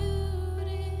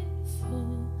beautiful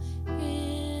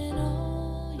in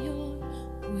all your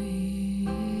ways.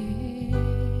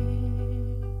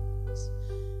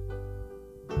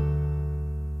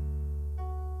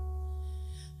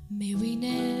 May we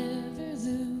never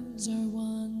lose our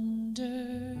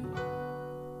wonder.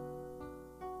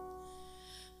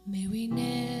 May we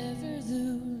never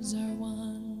lose our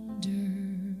wonder.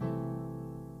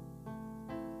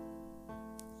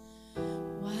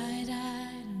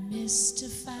 Wide-eyed and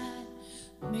mystified,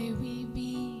 may we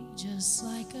be just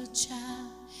like a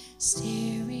child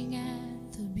staring